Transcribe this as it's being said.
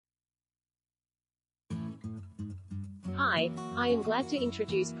Hi, I am glad to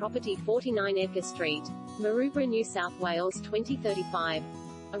introduce property 49 Edgar Street, Maroubra, New South Wales 2035.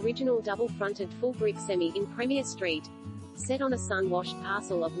 Original double-fronted full-brick semi in Premier Street. Set on a sun-washed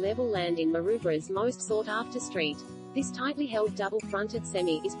parcel of level land in Maroubra's most sought-after street. This tightly held double-fronted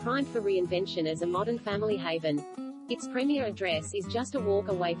semi is primed for reinvention as a modern family haven. Its premier address is just a walk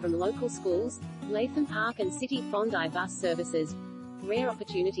away from local schools, Latham Park and City Bondi bus services. Rare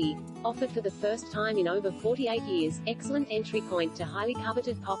opportunity. Offered for the first time in over 48 years, excellent entry point to highly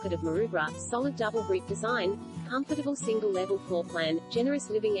coveted pocket of Maroubra, solid double brick design, comfortable single-level floor plan, generous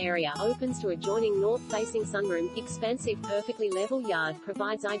living area opens to adjoining north-facing sunroom, expansive perfectly level yard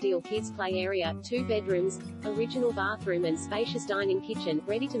provides ideal kids play area, 2 bedrooms, original bathroom and spacious dining kitchen,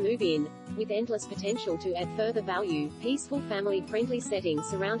 ready to move in, with endless potential to add further value, peaceful family-friendly setting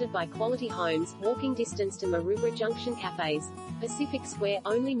surrounded by quality homes, walking distance to Maroubra Junction cafes, Pacific Square,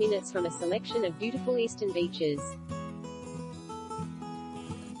 only minutes from a selection of beautiful eastern beaches.